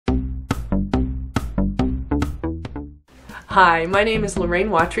Hi, my name is Lorraine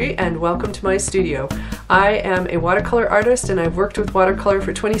Watry and welcome to my studio. I am a watercolor artist and I've worked with watercolor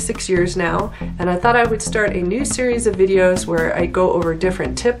for 26 years now, and I thought I would start a new series of videos where I go over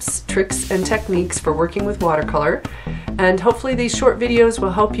different tips, tricks, and techniques for working with watercolor. And hopefully these short videos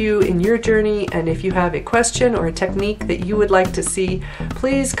will help you in your journey, and if you have a question or a technique that you would like to see,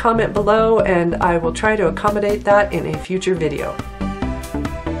 please comment below and I will try to accommodate that in a future video.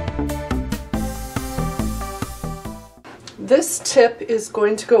 This tip is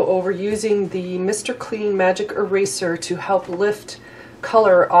going to go over using the Mr. Clean Magic Eraser to help lift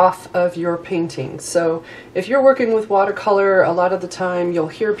color off of your painting. So if you're working with watercolor, a lot of the time you'll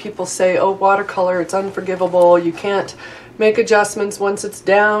hear people say, oh, watercolor, it's unforgivable, you can't make adjustments, once it's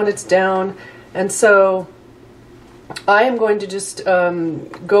down, it's down. And so I am going to just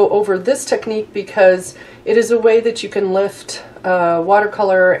go over this technique because it is a way that you can lift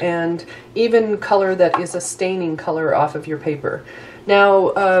watercolor and even color that is a staining color off of your paper.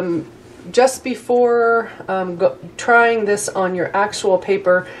 Now, just before trying this on your actual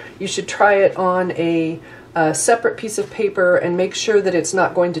paper, you should try it on a separate piece of paper and make sure that it's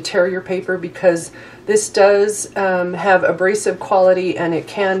not going to tear your paper, because this does have abrasive quality and it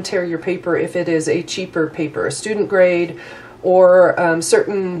can tear your paper if it is a cheaper paper. A student grade or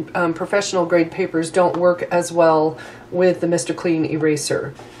certain professional grade papers don't work as well with the Mr. Clean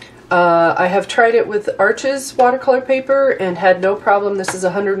Eraser. I have tried it with Arches watercolor paper and had no problem. This is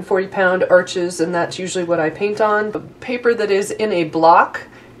 140-pound Arches, and that's usually what I paint on. Paper that is in a block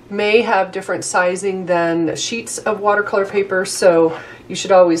may have different sizing than sheets of watercolor paper, so you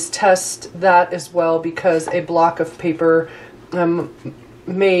should always test that as well, because a block of paper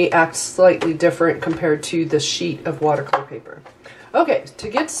may act slightly different compared to the sheet of watercolor paper. Okay, to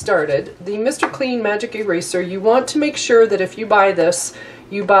get started, the Mr. Clean Magic Eraser, you want to make sure that if you buy this,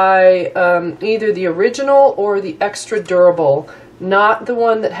 you buy either the original or the extra durable, not the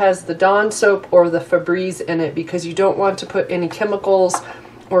one that has the Dawn soap or the Febreze in it, because you don't want to put any chemicals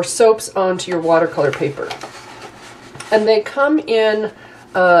or soaps onto your watercolor paper. And they come in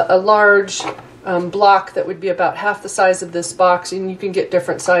a large block that would be about half the size of this box, and you can get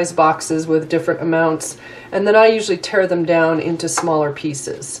different size boxes with different amounts, and then I usually tear them down into smaller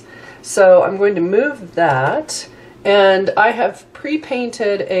pieces. So I'm going to move that, and I have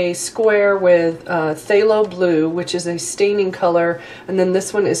pre-painted a square with phthalo blue, which is a staining color, and then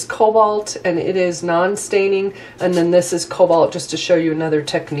this one is cobalt and it is non-staining, and then this is cobalt, just to show you another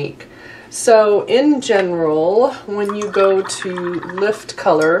technique. So in general, when you go to lift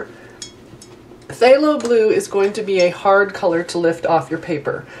color, phthalo blue is going to be a hard color to lift off your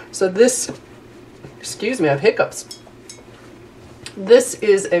paper. So this, excuse me, I have hiccups. This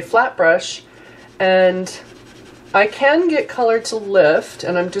is a flat brush, and I can get color to lift,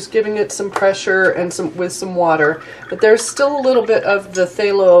 and I'm just giving it some pressure and with some water, but there's still a little bit of the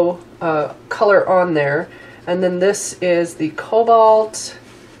phthalo color on there. And then this is the cobalt,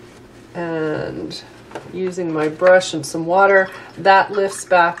 and using my brush and some water, that lifts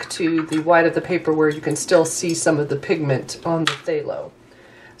back to the white of the paper where you can still see some of the pigment on the phthalo.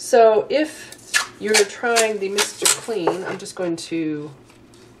 So if you're trying the Mr. Clean, I'm just going to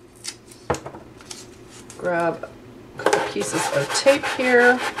grab a couple pieces of tape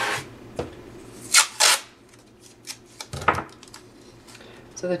here.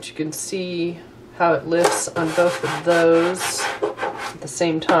 So that you can see how it lifts on both of those at the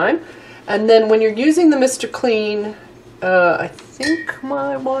same time. And then when you're using the Mr. Clean, I think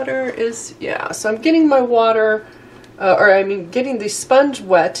my water is, yeah, so I'm getting my water, getting the sponge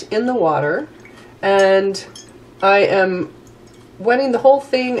wet in the water, and I am wetting the whole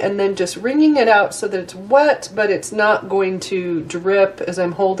thing and then just wringing it out so that it's wet, but it's not going to drip as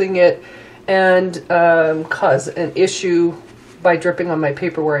I'm holding it and cause an issue by dripping on my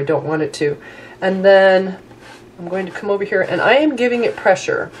paper where I don't want it to. And then I'm going to come over here and I am giving it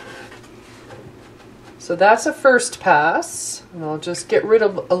pressure. So that's a first pass, and I'll just get rid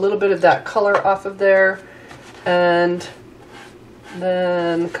of a little bit of that color off of there, and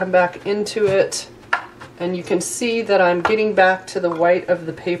then come back into it, and you can see that I'm getting back to the white of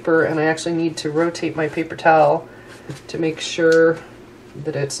the paper, and I actually need to rotate my paper towel to make sure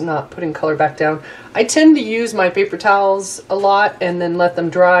that it's not putting color back down. I tend to use my paper towels a lot and then let them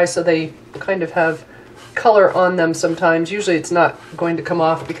dry so they kind of have color on them sometimes. Usually it's not going to come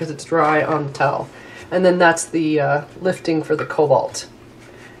off because it's dry on the towel. And then that's the lifting for the cobalt.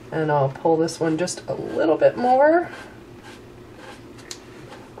 And I'll pull this one just a little bit more.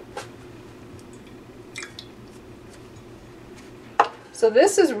 So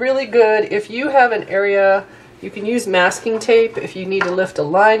this is really good if you have an area. You can use masking tape if you need to lift a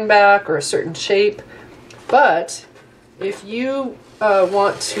line back or a certain shape. But if you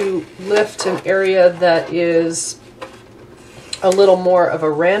want to lift an area that is a little more of a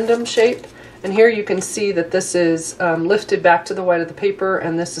random shape, and here you can see that this is lifted back to the white of the paper,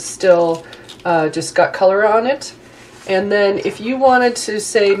 and this is still just got color on it. And then if you wanted to,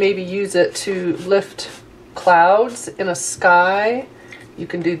 say, maybe use it to lift clouds in a sky, you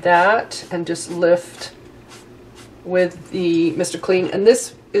can do that and just lift with the Mr. Clean. And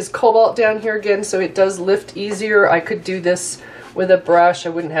this is cobalt down here again, so it does lift easier. I could do this with a brush. I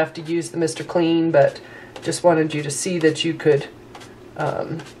wouldn't have to use the Mr. Clean, but just wanted you to see that you could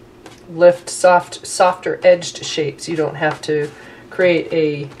lift softer edged shapes. You don't have to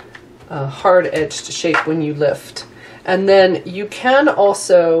create a hard edged shape when you lift. And then you can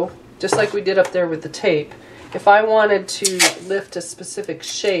also, just like we did up there with the tape, if I wanted to lift a specific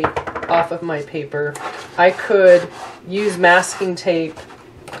shape off of my paper, I could use masking tape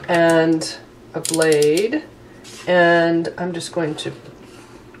and a blade, and I'm just going to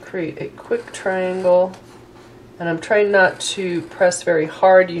create a quick triangle, and I'm trying not to press very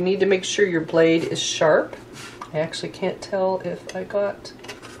hard. You need to make sure your blade is sharp. I actually can't tell if I got,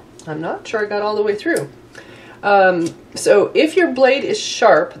 I'm not sure I got all the way through. So if your blade is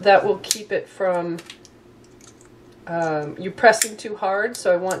sharp, that will keep it from you pressing too hard.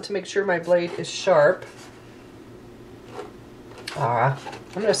 So I want to make sure my blade is sharp. I'm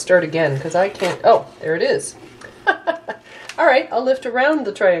going to start again because I can't. Oh, there it is. All right, I'll lift around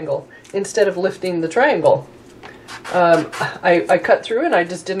the triangle instead of lifting the triangle. I cut through and I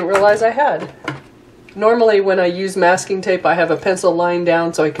just didn't realize I had. Normally when I use masking tape, I have a pencil line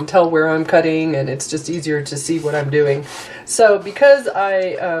down so I can tell where I'm cutting, and it's just easier to see what I'm doing. So because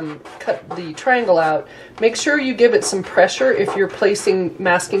I cut the triangle out, make sure you give it some pressure if you're placing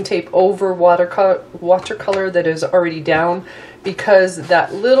masking tape over watercolor that is already down, because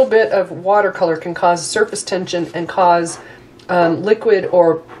that little bit of watercolor can cause surface tension and cause liquid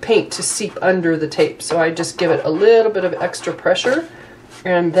or paint to seep under the tape. So I just give it a little bit of extra pressure,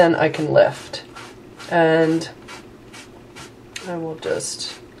 and then I can lift. And I will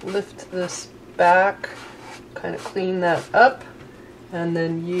just lift this back, kind of clean that up, and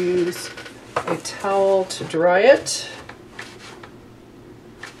then use a towel to dry it.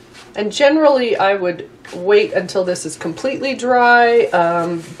 And generally I would wait until this is completely dry,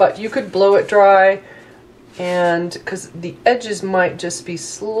 but you could blow it dry, and because the edges might just be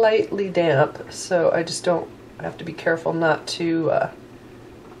slightly damp, so I just don't, I have to be careful not to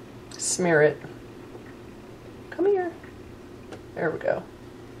smear it. Come here. There we go.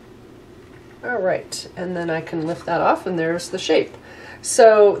 All right, and then I can lift that off, and there's the shape.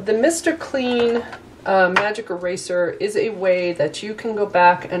 So the Mr. Clean magic eraser is a way that you can go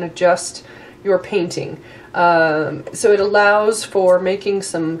back and adjust your painting. So it allows for making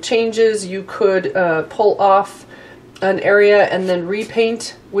some changes. You could pull off an area and then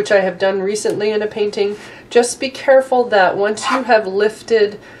repaint, which I have done recently in a painting. Just be careful that once you have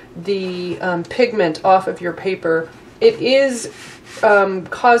lifted the pigment off of your paper, it is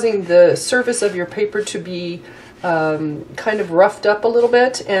causing the surface of your paper to be kind of roughed up a little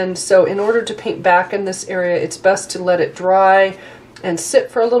bit, and so in order to paint back in this area, it's best to let it dry and sit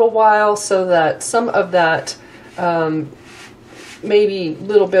for a little while so that some of that maybe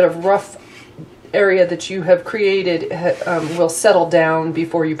little bit of rough area that you have created will settle down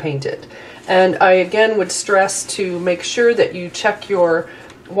before you paint it. And I again would stress to make sure that you check your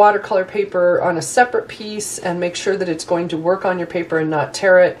watercolor paper on a separate piece and make sure that it's going to work on your paper and not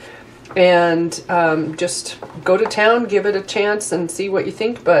tear it. And just go to town, give it a chance and see what you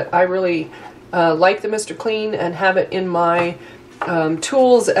think. But I really like the Mr. Clean and have it in my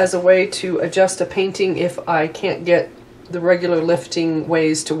tools as a way to adjust a painting if I can't get the regular lifting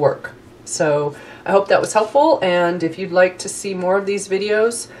ways to work. So I hope that was helpful, and if you'd like to see more of these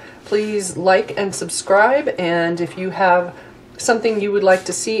videos, please like and subscribe, and if you have something you would like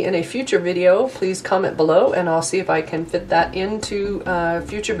to see in a future video, please comment below and I'll see if I can fit that into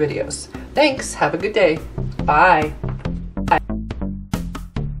future videos. Thanks, have a good day. Bye.